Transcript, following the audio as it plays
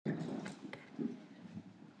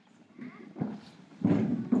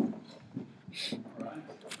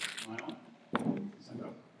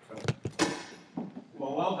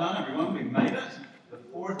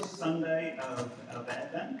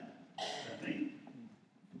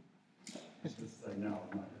no.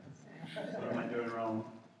 What am I doing wrong?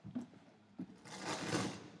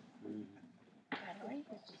 Battery?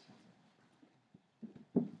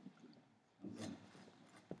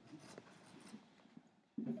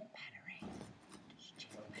 Battery. Just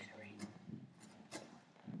check the battery.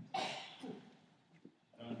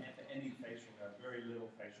 I don't have any facial hair, very little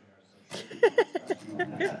facial hair, so it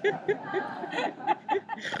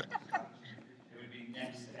would be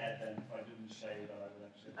next Advent if I didn't shave, I would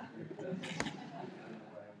actually.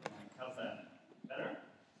 How's that? Better?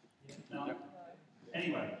 No?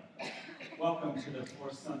 Anyway, welcome to the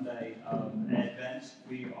fourth Sunday of Advent.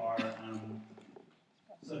 We are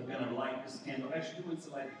sort of going to light this candle. Actually, who wants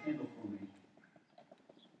to light the candle for me?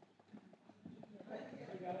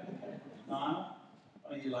 Niall? Why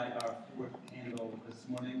don't you light our fourth candle this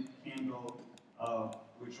morning? Candle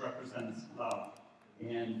which represents love.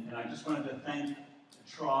 And I just wanted to thank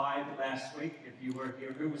the Tribe last week. If you were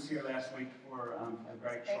here, who was here last week for a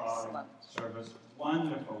great Tribe service?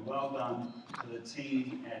 Wonderful. Well done to the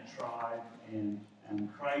team at Tribe and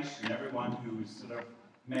Christ and everyone who sort of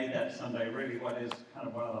made that Sunday really what is kind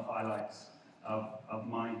of one of the highlights of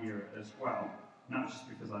my year as well. Not just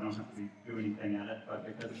because I don't have to do anything at it, but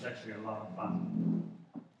because it's actually a lot of fun.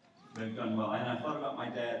 They've done well. And I thought about my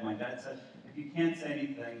dad. My dad said, if you can't say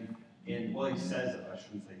anything well, he says it, I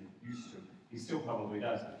shouldn't say used to. He still probably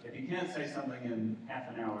does. If you can't say something in half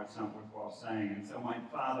an hour, it's not worthwhile saying. And so my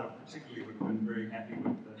father particularly would have been very happy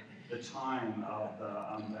with the time of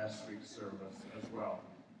the last week's service as well.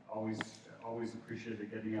 Always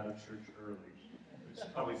appreciated getting out of church early, which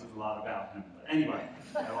probably says a lot about him. But anyway,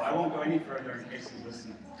 I won't go any further in case he's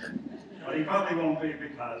listening. But he probably won't be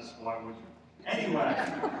because why would you? Anyway,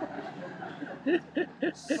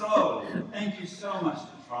 so thank you so much to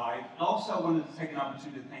Tribe. I also wanted to take an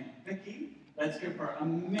opportunity to thank Vicki. Let's give her a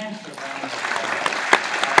massive round of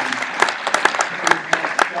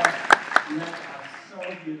applause. She met us so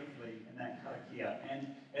beautifully in that karakia.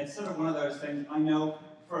 And it's sort of one of those things, I know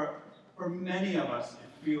for many of us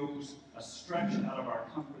it feels a stretch out of our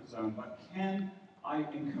comfort zone, but can I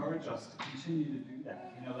encourage us to continue to do that?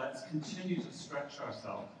 Let's continue to stretch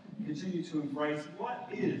ourselves, continue to embrace what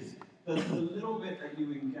is the little bit that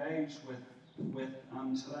you engage with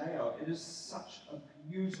today. It is such a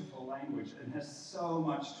beautiful language and has so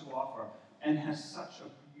much to offer and has such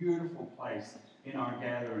a beautiful place in our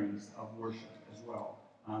gatherings of worship as well.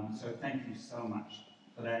 So thank you so much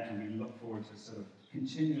for that, and we look forward to sort of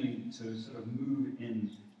continuing to sort of move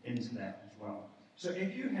into that as well. So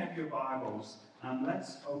if you have your Bibles,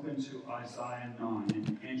 let's open to Isaiah 9,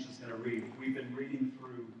 and Angela's going to read. We've been reading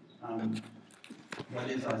through what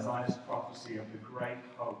is Isaiah's prophecy of the great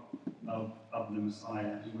hope of the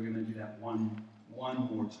Messiah, and we're going to do that one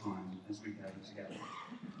more time as we gather together.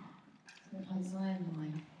 Isaiah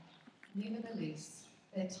 9. Nevertheless,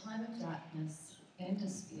 their time of darkness and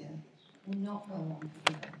despair will not go on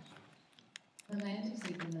forever. The land of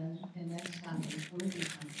Zebulun and Naphtali will be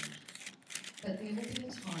comforted. But there will be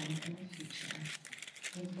a time in the future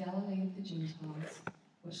when Galilee of the Gentiles,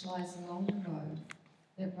 which lies along the road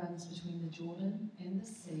that runs between the Jordan and the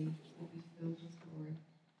sea, will be filled with glory.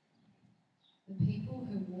 The people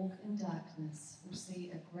who walk in darkness will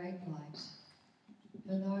see a great light.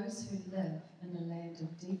 For those who live in a land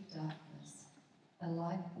of deep darkness, a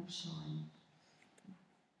light will shine.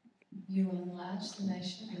 You will enlarge the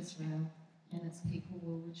nation of Israel, and its people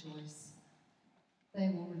will rejoice. They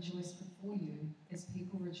will rejoice before you as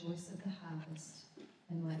people rejoice at the harvest,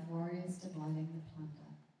 and like warriors dividing the plunder.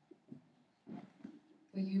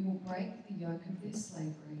 For you will break the yoke of their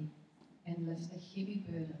slavery and lift the heavy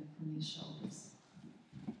burden from their shoulders.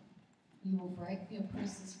 You will break the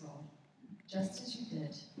oppressor's rod, just as you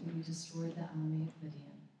did when you destroyed the army of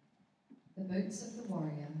Midian. The boots of the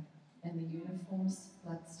warrior and the uniforms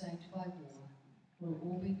blood-stained by war will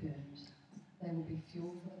all be burned. They will be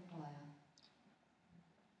fuel for the fire.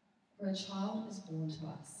 For a child is born to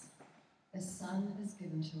us, a son is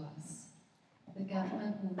given to us. The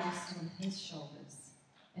government will rest on his shoulders,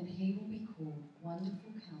 and he will be called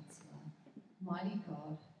Wonderful Counselor, Mighty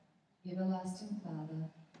God, Everlasting Father,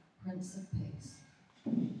 Prince of Peace.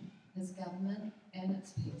 His government and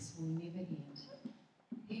its peace will never end.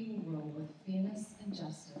 He will rule with fairness and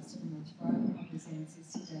justice from the throne of his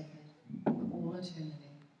ancestor David for all eternity.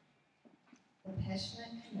 The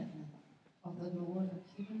passionate commitment of the Lord of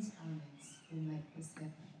Heaven's armies will make this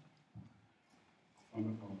happen.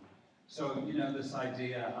 Wonderful. So, this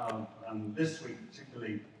idea of this week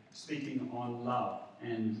particularly speaking on love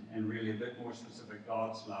and really a bit more specific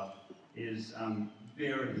God's love is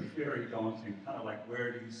very, very daunting. Kind of like,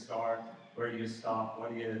 where do you start? Where do you stop?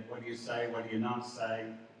 What do you say? What do you not say?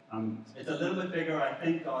 It's a little bit bigger, I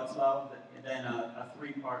think, God's love, than a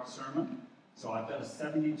 3-part sermon. So I've got a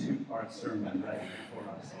 72-part sermon ready for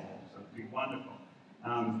us all. So it'll be wonderful.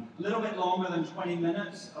 A little bit longer than 20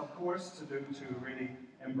 minutes, of course, to really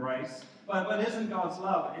embrace. But isn't God's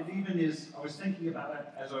love? It even is. I was thinking about it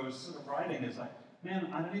as I was sort of writing. It's like,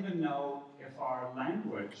 man, I don't even know if our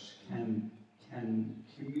language can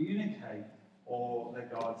communicate all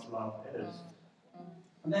that God's love is.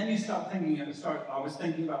 And then you start thinking. I was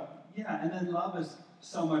thinking about, and then love is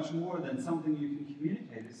so much more than something you can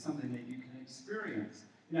communicate. It's something that you can experience.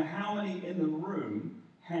 How many in the room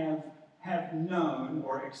have known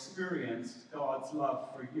or experienced God's love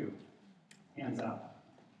for you? Hands up.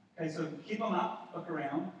 Okay, so keep them up, look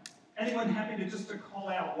around. Anyone happy to call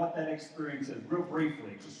out what that experience is, real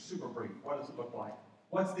briefly, just super brief. What does it look like?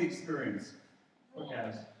 What's the experience? Look at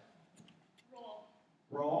us.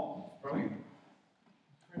 Raw. Brilliant.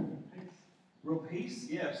 Real peace,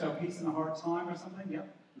 yeah. So peace in a hard time or something,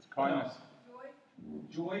 yep. It's kindness.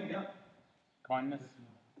 Joy, yep. Kindness.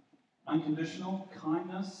 Unconditional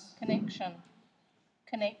kindness. Connection.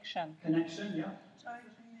 Connection, yeah.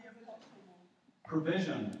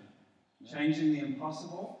 Provision. Changing the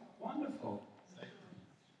impossible. Wonderful.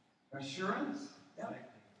 Assurance. Yeah.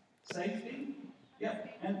 Safety. Yeah.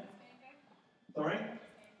 And sorry.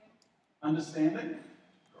 Understanding.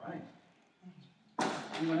 Great.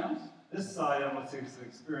 Anyone else? This side of us has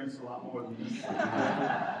experienced a lot more than this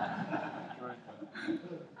side.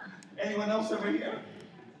 Anyone else over here?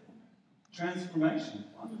 Transformation.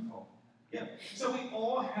 Wonderful. Yeah. So we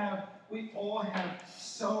all have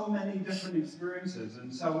so many different experiences,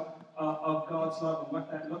 and so of God's love and what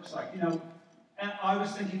that looks like. And I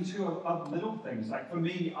was thinking too of little things. Like for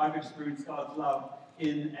me, I've experienced God's love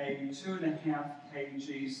in a 2.5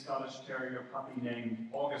 kg Scottish Terrier puppy named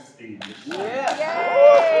Augustine.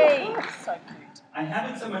 Yay! So cute. I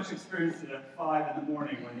haven't so much experienced it at 5 in the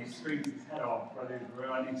morning when he screams his head off,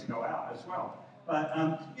 where I need to go out as well. But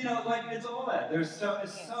it's all that.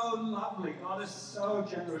 It's so lovely. God is so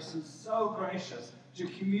generous and so gracious to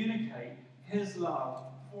communicate His love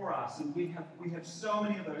for us, and we have so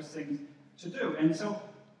many of those things to do. And so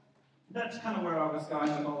that's kind of where I was going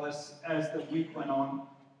with all this as the week went on.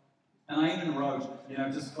 And I even wrote,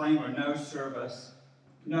 disclaimer: no service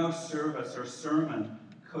or sermon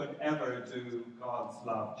could ever do God's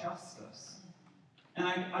love justice. And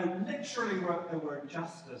I literally wrote the word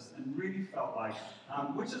justice and really felt like,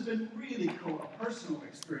 which has been really cool, a personal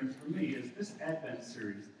experience for me, is this Advent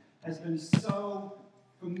series has been so,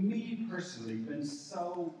 for me personally, been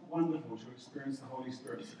so wonderful to experience the Holy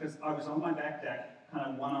Spirit, because I was on my back deck, kind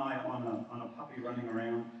of one eye on a puppy running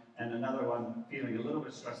around, and another one feeling a little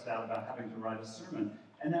bit stressed out about having to write a sermon.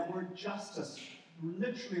 And that word justice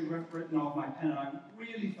literally written off my pen, and I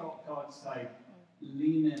really felt God say,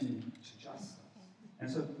 lean in to justice. And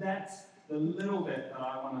so that's the little bit that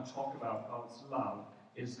I want to talk about God's love,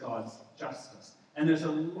 is God's justice. And there's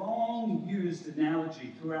a long used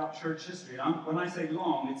analogy throughout church history. When I say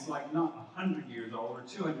long, it's like not 100 years old or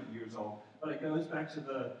 200 years old, but it goes back to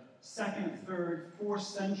the 2nd, 3rd, 4th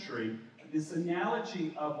century. This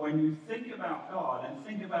analogy of when you think about God and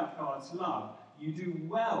think about God's love, you do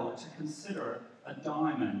well to consider a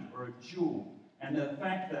diamond or a jewel. And the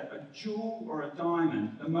fact that a jewel or a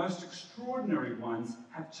diamond, the most extraordinary ones,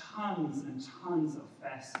 have tons and tons of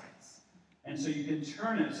facets. And so you can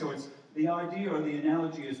turn it, so it's the idea or the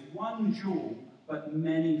analogy is one jewel, but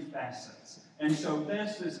many facets. And so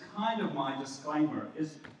this is kind of my disclaimer,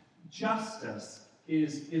 is justice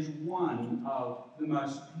is one of the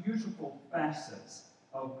most beautiful facets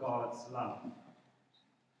of God's love.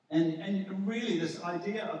 And really this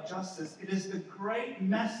idea of justice, it is the great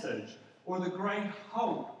message or the great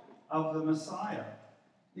hope of the Messiah.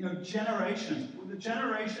 Generation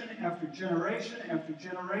after generation after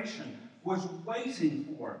generation was waiting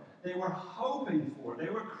for, they were hoping for, they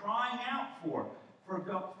were crying out for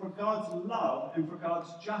God's love and for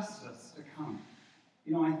God's justice to come.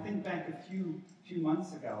 I think back a few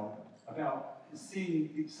months ago about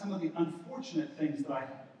seeing some of the unfortunate things that I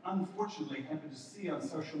unfortunately happened to see on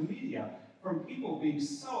social media from people being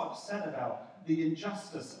so upset about the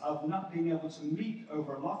injustice of not being able to meet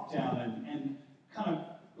over lockdown and kind of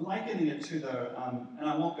likening it to the, and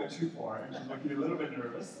I won't go too far, and she's looking a little bit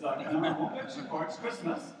nervous, no, I won't go too far, it's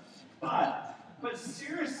Christmas, but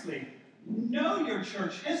seriously, know your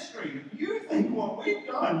church history. If you think what we've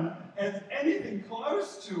done is anything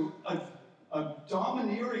close to a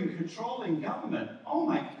domineering, controlling government, oh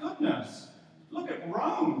my goodness, look at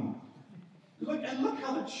Rome. Look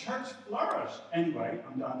how the church flourished. Anyway,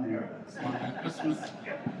 I'm done there. That's my Christmas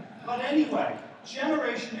gift. But anyway,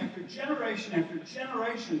 generation after generation after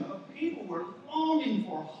generation of people were longing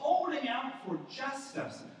for, holding out for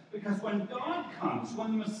justice. Because when God comes,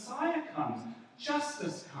 when the Messiah comes,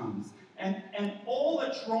 justice comes. And all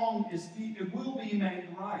that's wrong it will be made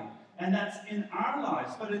right. And that's in our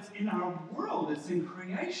lives, but it's in our world, it's in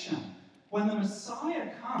creation. When the Messiah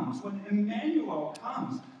comes, when Emmanuel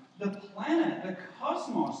comes, the planet, the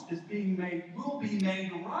cosmos will be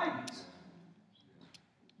made right.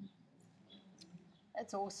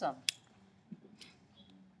 That's awesome.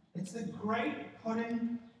 It's the great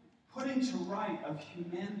putting to right of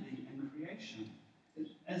humanity and creation.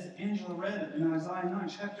 As Angela read in Isaiah 9,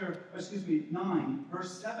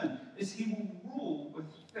 verse 7, is he will rule with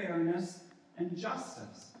fairness and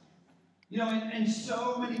justice. You know, in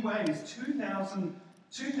so many ways,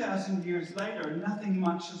 2,000 years later, nothing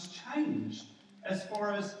much has changed. As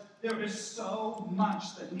far as there is so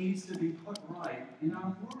much that needs to be put right in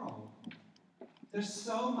our world. There's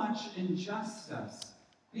so much injustice.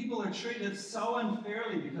 People are treated so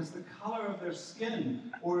unfairly because the color of their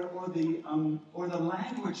skin or the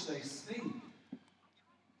language they speak.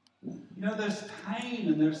 You know, there's pain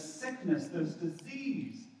and there's sickness, there's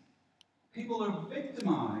disease. People are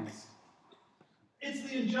victimized. It's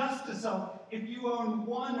the injustice of if you own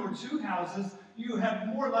 1 or 2 houses, you have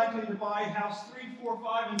more likely to buy house 3, 4,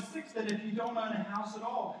 5, and 6 than if you don't own a house at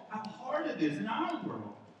all. How hard it is in our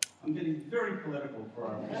world. I'm getting very political for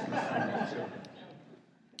our Christmas Sunday, too.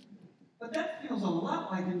 But that feels a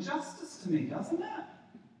lot like injustice to me, doesn't it?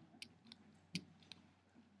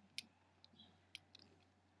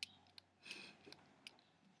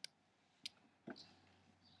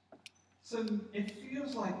 So it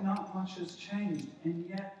feels like not much has changed, and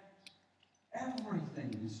yet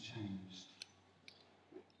everything has changed.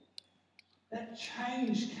 That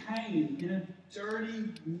change came in a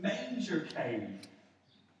dirty manger cave.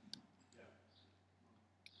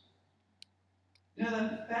 You know,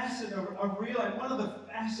 that facet of realizing, one of the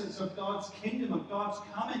facets of God's kingdom, of God's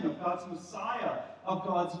coming, of God's Messiah, of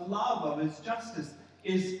God's love, of his justice,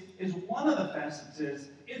 is one of the facets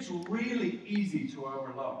is it's really easy to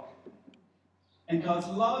overlook. And God's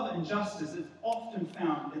love and justice is often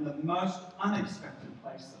found in the most unexpected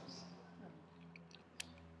places.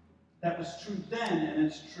 That was true then, and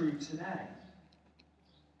it's true today.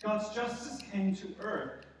 God's justice came to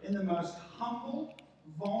earth in the most humble,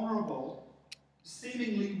 vulnerable,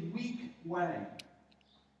 seemingly weak way.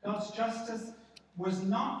 God's justice was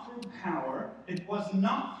not through power, it was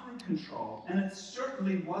not through control, and it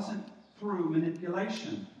certainly wasn't through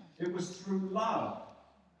manipulation. It was through love.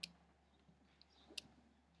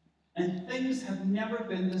 And things have never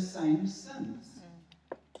been the same since.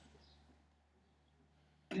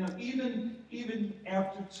 You know, even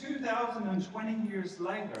after 2,020 years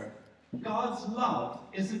later, God's love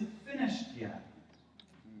isn't finished yet.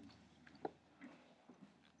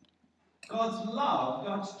 God's love,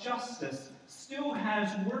 God's justice, still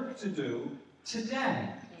has work to do today.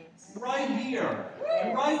 Yes. Right here,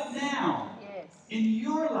 Yes. right now, Yes. in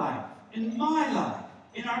your life, in my life,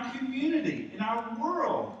 in our community, in our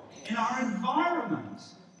world, in our environment.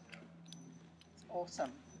 It's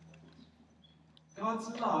awesome. God's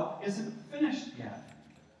love isn't finished yet.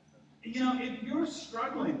 You know, if you're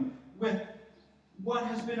struggling with what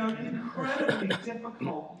has been an incredibly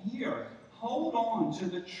difficult year, hold on to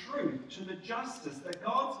the truth, to the justice that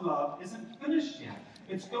God's love isn't finished yet.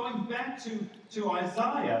 It's going back to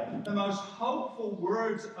Isaiah. The most hopeful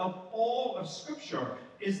words of all of Scripture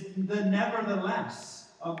is the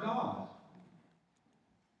nevertheless of God.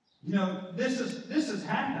 You know, this has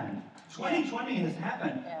happened. 2020 has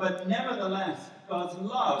happened, but nevertheless, God's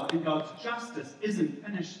love and God's justice isn't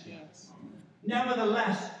finished yet. Yes.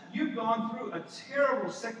 Nevertheless, you've gone through a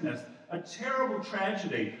terrible sickness, a terrible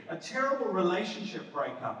tragedy, a terrible relationship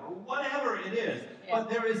breakup, or whatever it is. But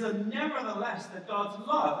there is a nevertheless that God's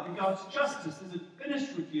love and God's justice isn't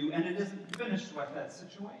finished with you, and it isn't finished with that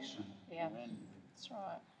situation. Yeah, that's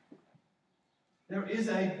right. There is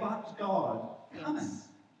a but God coming. Yes.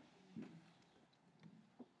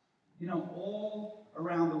 You know, all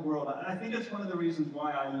around the world. I think it's one of the reasons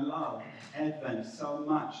why I love Advent so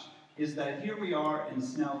much, is that here we are in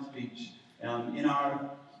Snells Beach,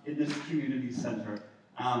 in this community center,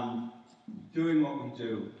 doing what we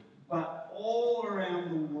do. But all around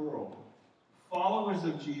the world, followers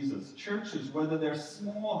of Jesus, churches, whether they're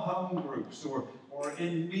small home groups or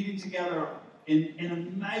in meeting together in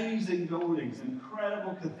amazing buildings,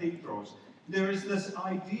 incredible cathedrals, there is this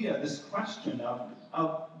idea, this question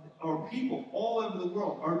or people all over the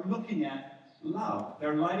world are looking at love.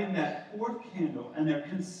 They're lighting that fourth candle and they're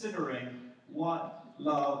considering what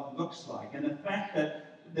love looks like. And the fact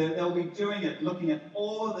that they'll be doing it, looking at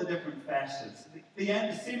all of the different facets,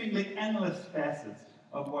 the seemingly endless facets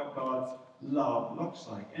of what God's love looks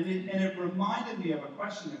like. And it reminded me of a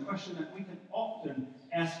question that we can often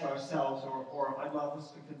ask ourselves, or I'd love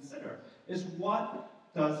us to consider, is what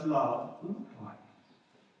does love look like?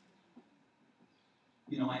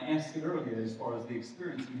 You know, I asked it earlier as far as the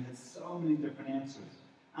experience, and we had so many different answers.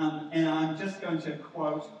 And I'm just going to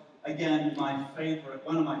quote, again,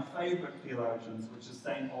 one of my favorite theologians, which is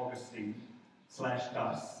St. Augustine /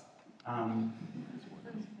 Gus.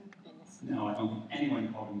 No, I don't think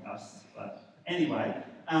anyone called him Gus, but anyway,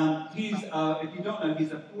 he's, if you don't know,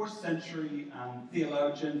 he's a 4th century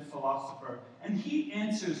theologian, philosopher, and he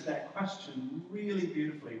answers that question really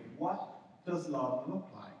beautifully. What does love look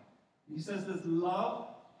like? He says this: love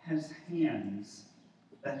has hands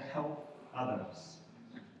that help others.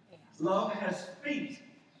 Love has feet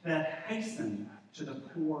that hasten to the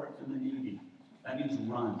poor and the needy. That means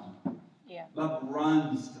run. Yeah. Love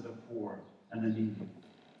runs to the poor and the needy.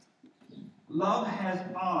 Love has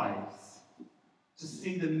eyes to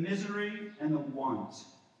see the misery and the want.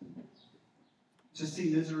 To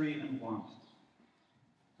see misery and want.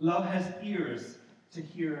 Love has ears to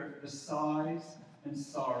hear the sighs and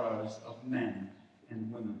sorrows of men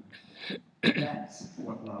and women. That's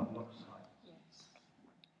what love looks like. Yes.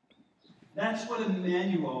 That's what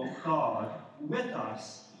Emmanuel, God, with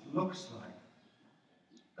us, looks like.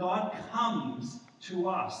 God comes to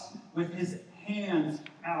us with his hands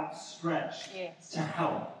outstretched Yes. to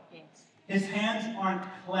help. Yes. His hands aren't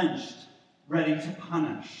clenched, ready to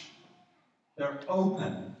punish. They're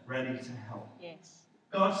open, ready to help. Yes.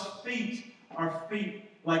 God's feet are feet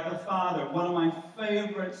like the Father. One of my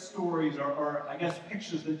favorite stories, or I guess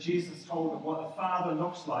pictures that Jesus told of what the Father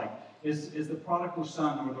looks like, is the prodigal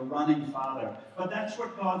son or the running father. But that's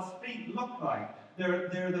what God's feet look like.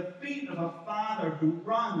 They're the feet of a father who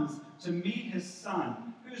runs to meet his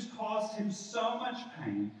son, who's caused him so much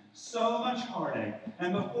pain, so much heartache.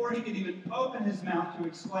 And before he can even open his mouth to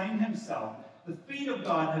explain himself, the feet of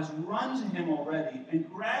God has run to him already and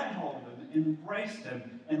grabbed hold of him and embraced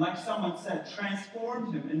him, and like someone said,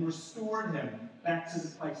 transformed him and restored him back to the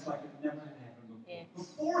place like it never had happened before. Yes.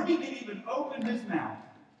 Before he can even open his mouth.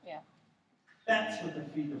 Yeah. That's what the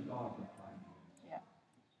feet of God look like.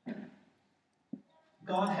 Yeah.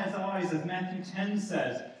 God has eyes, as Matthew 10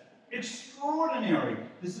 says. Extraordinary.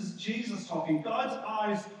 This is Jesus talking. God's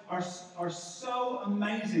eyes are so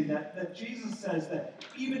amazing that Jesus says that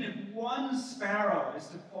even if one sparrow is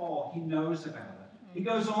to fall, he knows about it. He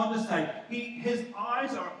goes on to say, his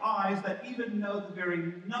eyes are eyes that even know the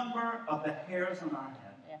very number of the hairs on our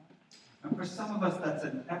head. Yeah. And for some of us, that's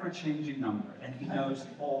an ever-changing number, and he knows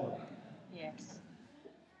all of them. Yes.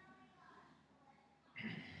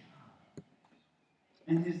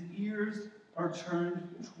 And his ears are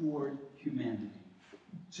turned toward humanity,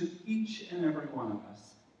 to each and every one of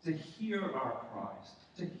us, to hear our cries,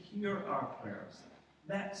 to hear our prayers.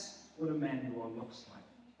 That's what Emmanuel looks like.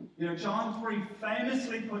 You know, John 3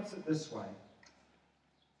 famously puts it this way.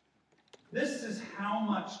 This is how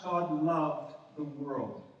much God loved the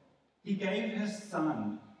world. He gave his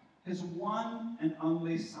Son, his one and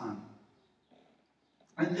only Son.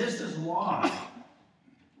 And this is why,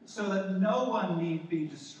 so that no one need be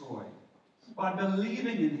destroyed. By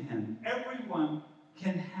believing in him, everyone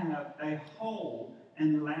can have a whole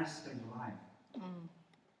and lasting life.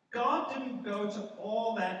 God didn't go to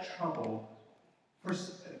all that trouble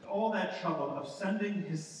of sending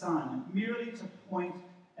his Son merely to point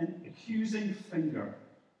an accusing finger,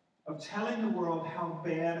 of telling the world how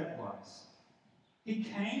bad it was. He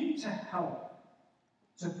came to help,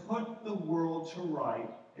 to put the world to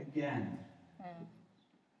right again.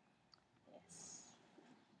 Yes.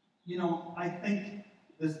 You know, I think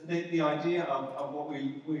the idea of what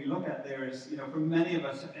we look at there is, you know, for many of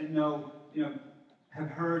us, have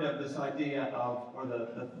heard of this idea of, or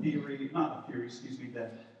the theory, not the theory, excuse me,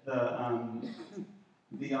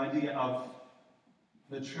 the idea of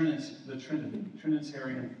the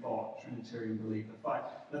Trinitarian thought, Trinitarian belief, the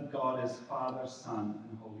fact that God is Father, Son,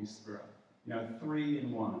 and Holy Spirit. You know, 3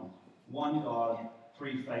 in 1. One God,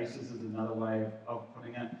 3 faces is another way of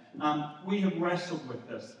putting it. We have wrestled with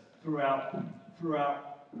this throughout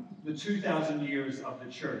the 2,000 years of the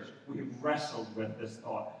church. We have wrestled with this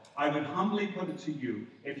thought. I would humbly put it to you,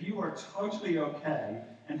 if you are totally okay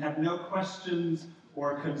and have no questions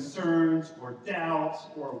or concerns or doubts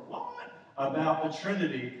or what about the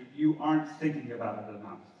Trinity, you aren't thinking about it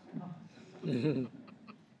enough.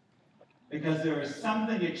 Because there is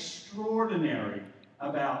something extraordinary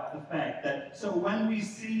about the fact that, so when we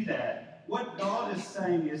see that, what God is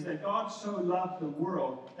saying is that God so loved the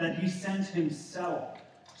world that he sent himself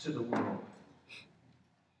to the world.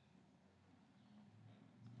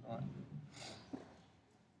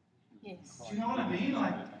 Yes. Do you know what I mean?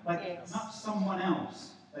 Like Yes. not someone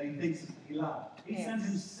else that he thinks he loves. He Yes. sent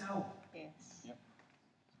himself. Yes. Yep.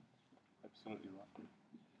 Absolutely right.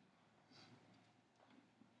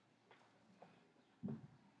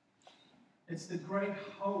 It's the great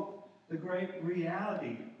hope, the great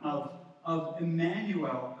reality of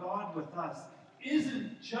Emmanuel, God with us,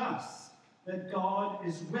 isn't just that God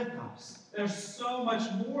is with us. There's so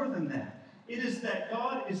much more than that. It is that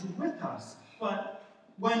God is with us, but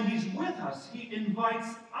when he's with us, he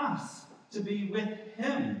invites us to be with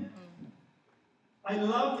him. I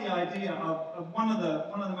love the idea of one of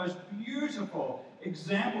the most beautiful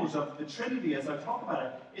examples of the Trinity as I talk about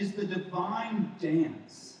it is the divine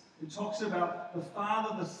dance. It talks about the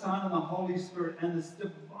Father, the Son, and the Holy Spirit, and this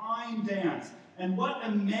divine dance. And what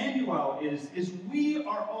Emmanuel is we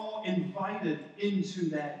are all invited into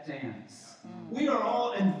that dance. We are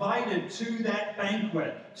all invited to that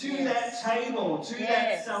banquet, to Yes. that table, to that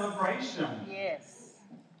Yes. celebration. Yes.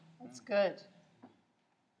 That's good.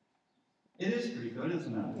 It is pretty good,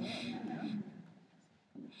 isn't it?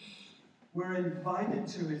 We're invited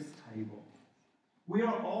to his table. We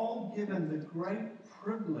are all given the great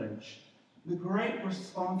privilege, the great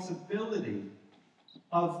responsibility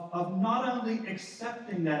of not only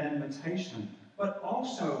accepting that invitation, but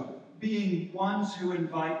also being ones who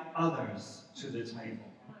invite others to the table.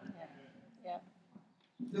 Yeah. Yeah.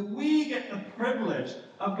 That we get the privilege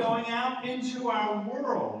of going out into our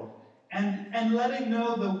world and letting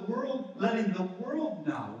the world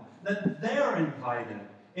know that they're invited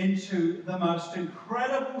into the most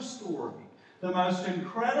incredible story, the most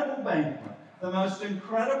incredible banquet, the most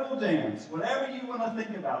incredible dance, whatever you want to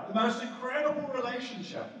think about, the most incredible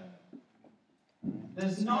relationship that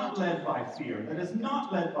is not led by fear, that is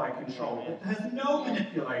not led by control, that has no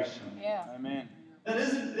manipulation, Yeah. Amen. that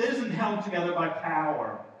isn't held together by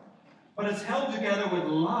power, but it's held together with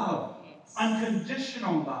love, Yes.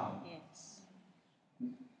 unconditional love, Yes.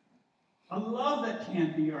 a love that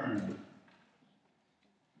can't be earned.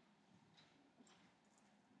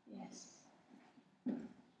 Yes.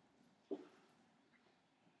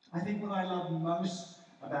 I think what I love most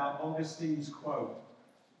about Augustine's quote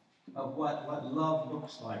of what love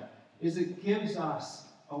looks like is it gives us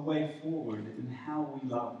a way forward in how we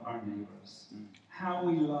love our neighbors, how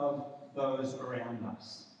we love those around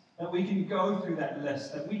us. That we can go through that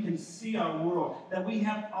list, that we can see our world, that we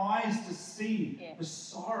have eyes to see the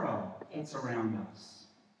sorrow that's around us.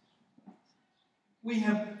 We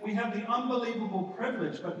have the unbelievable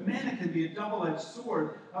privilege, but man, it can be a double-edged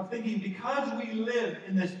sword of thinking because we live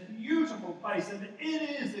in this beautiful place, and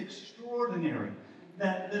it is extraordinary,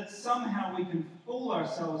 that somehow we can fool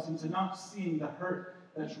ourselves into not seeing the hurt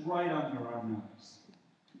that's right under our nose.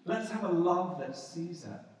 Let's have a love that sees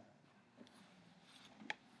it.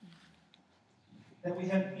 That we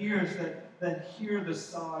have ears that hear the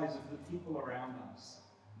sighs of the people around us,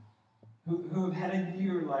 who have had a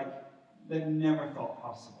year like they've never thought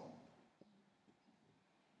possible.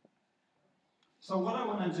 So what I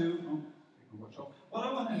want to do, what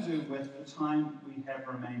I want to do with the time we have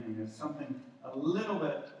remaining is something a little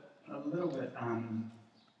bit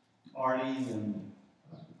arty and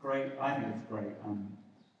great. I think it's great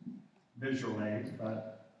visual aid,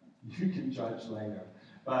 but you can judge later.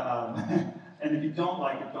 But and if you don't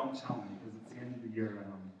like it, don't tell me because it's the end of the year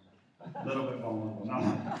and I'm a little bit vulnerable.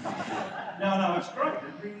 No, it's great.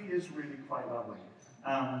 It really is quite lovely.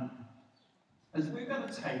 As we've got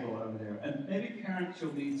a table over there, and maybe parents,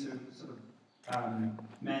 you'll need to sort of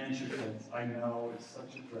manage your kids. I know it's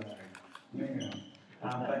such a drag.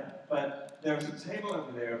 But there's a table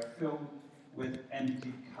over there filled with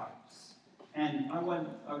empty cups. And I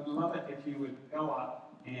would love it if you would go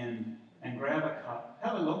up and grab a cup.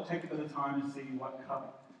 Have a look, take a bit of time to see what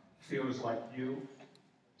cup feels like you.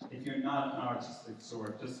 If you're not an artistic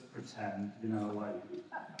sort, just pretend, like,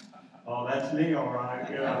 oh, that's me, all right.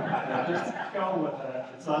 Just go with it.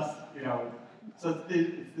 It's us, So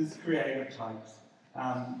it's this creative types,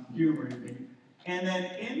 humoring me. And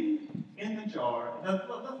then in the jar, the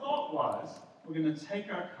thought was, we're going to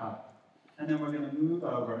take our cup, and then we're going to move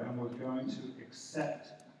over, and we're going to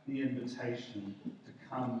accept the invitation to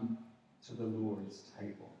come to the Lord's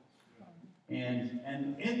table. And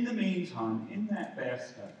in the meantime, in that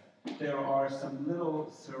basket, there are some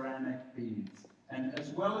little ceramic beads. And as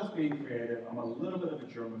well as being creative, I'm a little bit of a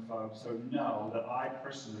germaphobe, so know that I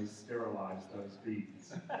personally sterilize those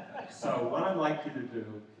beads. So what I'd like you to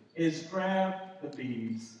do is grab the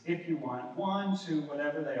beads, if you want, 1, 2,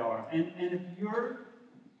 whatever they are. And if you're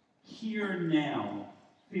here now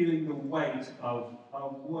feeling the weight of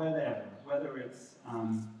whatever, whether it's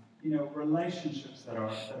relationships that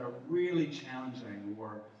are really challenging,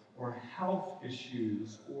 or health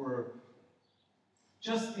issues, or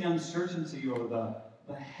just the uncertainty or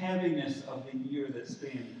the heaviness of the year that's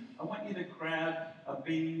been. I want you to grab a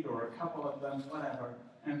bead or a couple of them, whatever,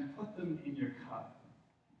 and put them in your cup.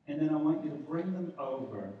 And then I want you to bring them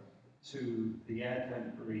over to the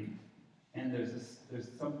Advent wreath. And there's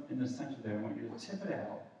some in the center there. I want you to tip it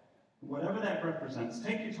out. Whatever that represents,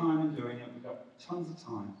 take your time in doing it. We've got tons of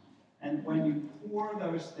time. And when you pour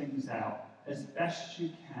those things out, as best you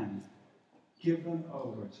can, give them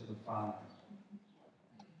over to the Father.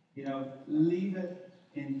 Leave it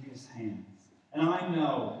in His hands. And I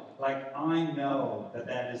know that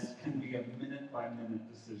can be a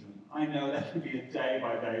minute-by-minute decision. I know that can be a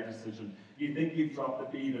day-by-day decision. You think you've dropped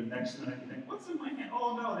the bead, and next minute you think, what's in my hand?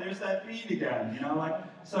 Oh no, there's that bead again.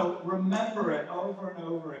 So remember it over and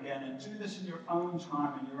over again, and do this in your own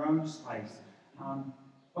time, in your own space.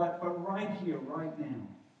 But right here, right now,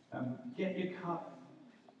 get your cup,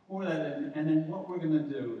 pour that in, and then what we're going to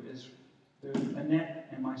do is, Annette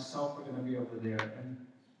and myself are going to be over there, and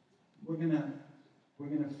we're going to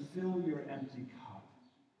fill your empty cup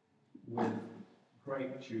with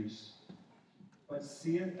grape juice, but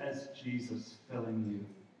see it as Jesus filling you.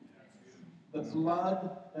 The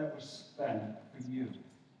blood that was spent for you,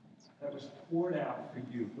 that was poured out for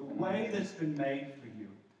you, the way that's been made for you,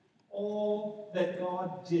 all that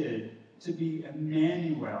God did to be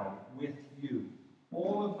Emmanuel with you,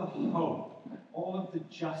 all of the hope, all of the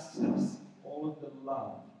justice, all of the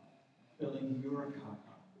love, filling your cup.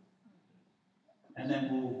 And then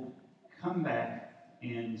we'll come back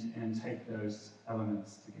and take those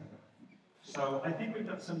elements together. So I think we've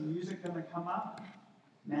got some music going to come up.